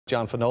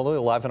John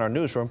Fenolio live in our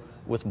newsroom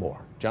with more.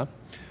 John?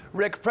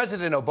 Rick,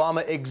 President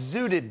Obama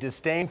exuded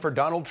disdain for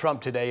Donald Trump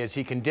today as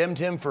he condemned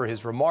him for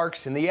his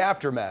remarks in the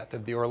aftermath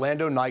of the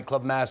Orlando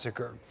nightclub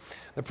massacre.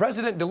 The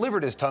president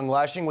delivered his tongue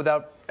lashing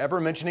without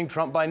ever mentioning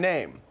Trump by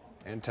name.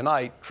 And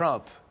tonight,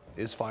 Trump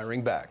is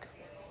firing back.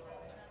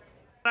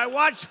 I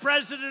watched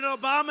President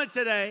Obama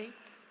today,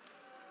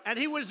 and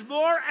he was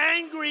more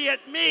angry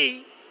at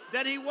me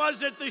than he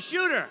was at the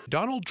shooter.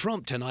 Donald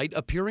Trump tonight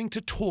appearing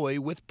to toy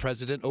with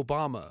President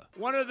Obama.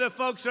 One of the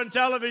folks on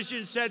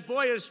television said,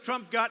 boy, has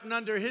Trump gotten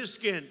under his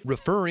skin.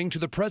 Referring to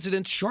the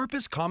president's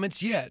sharpest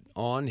comments yet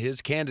on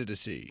his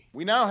candidacy.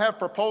 We now have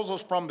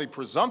proposals from the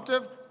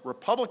presumptive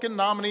Republican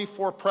nominee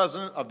for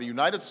president of the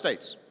United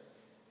States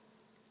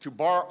to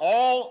bar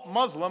all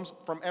Muslims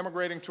from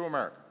emigrating to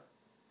America.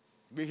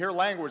 We hear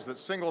language that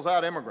singles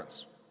out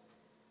immigrants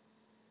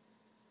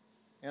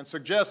and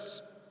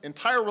suggests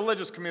entire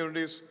religious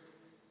communities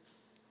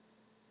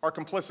are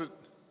complicit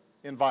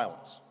in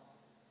violence.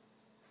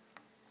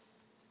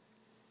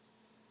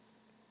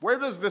 Where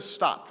does this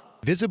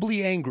stop?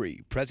 Visibly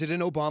angry,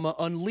 President Obama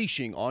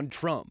unleashing on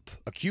Trump,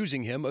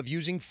 accusing him of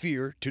using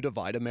fear to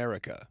divide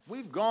America.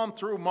 We've gone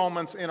through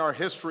moments in our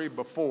history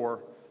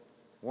before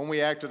when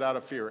we acted out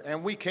of fear,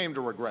 and we came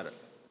to regret it.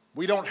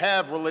 We don't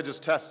have religious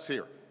tests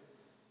here.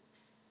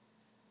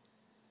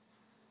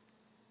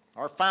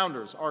 Our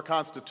founders, our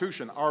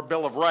Constitution, our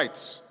Bill of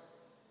Rights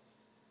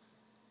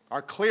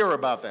are clear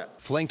about that.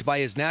 Flanked by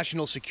his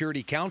National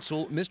Security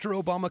Council,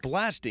 Mr. Obama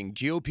blasting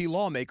GOP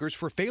lawmakers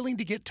for failing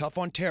to get tough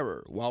on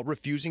terror while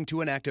refusing to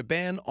enact a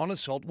ban on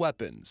assault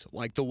weapons,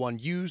 like the one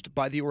used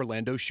by the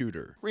Orlando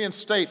shooter.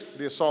 Reinstate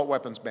the assault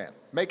weapons ban.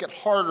 Make it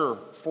harder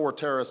for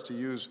terrorists to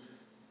use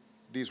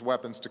these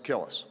weapons to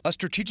kill us. A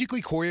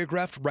strategically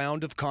choreographed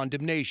round of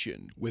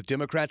condemnation, with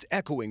Democrats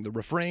echoing the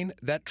refrain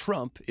that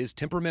Trump is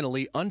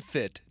temperamentally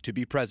unfit to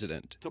be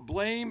president. To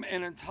blame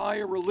an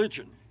entire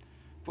religion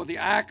for the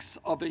acts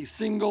of a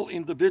single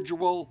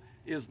individual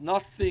is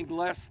nothing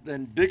less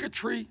than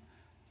bigotry,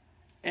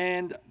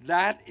 and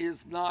that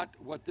is not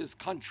what this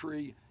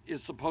country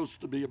is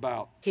supposed to be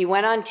about. He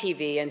went on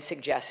TV and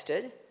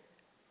suggested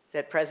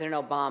that President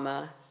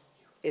Obama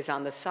is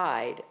on the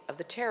side of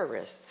the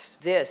terrorists.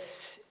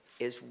 This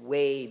is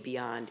way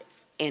beyond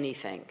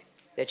anything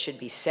that should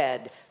be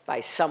said by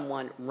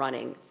someone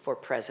running for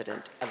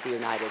president of the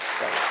United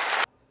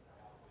States.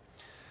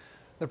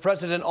 The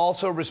president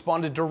also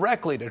responded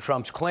directly to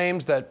Trump's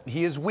claims that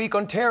he is weak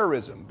on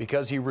terrorism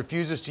because he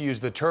refuses to use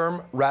the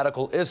term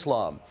radical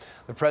Islam.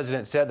 The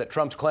president said that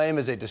Trump's claim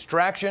is a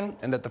distraction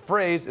and that the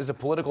phrase is a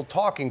political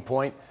talking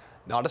point,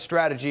 not a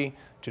strategy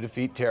to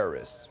defeat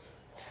terrorists.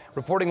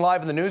 Reporting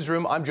live in the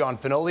newsroom, I'm John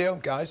Fenolio.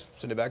 Guys,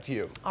 send it back to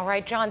you. All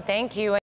right, John, thank you.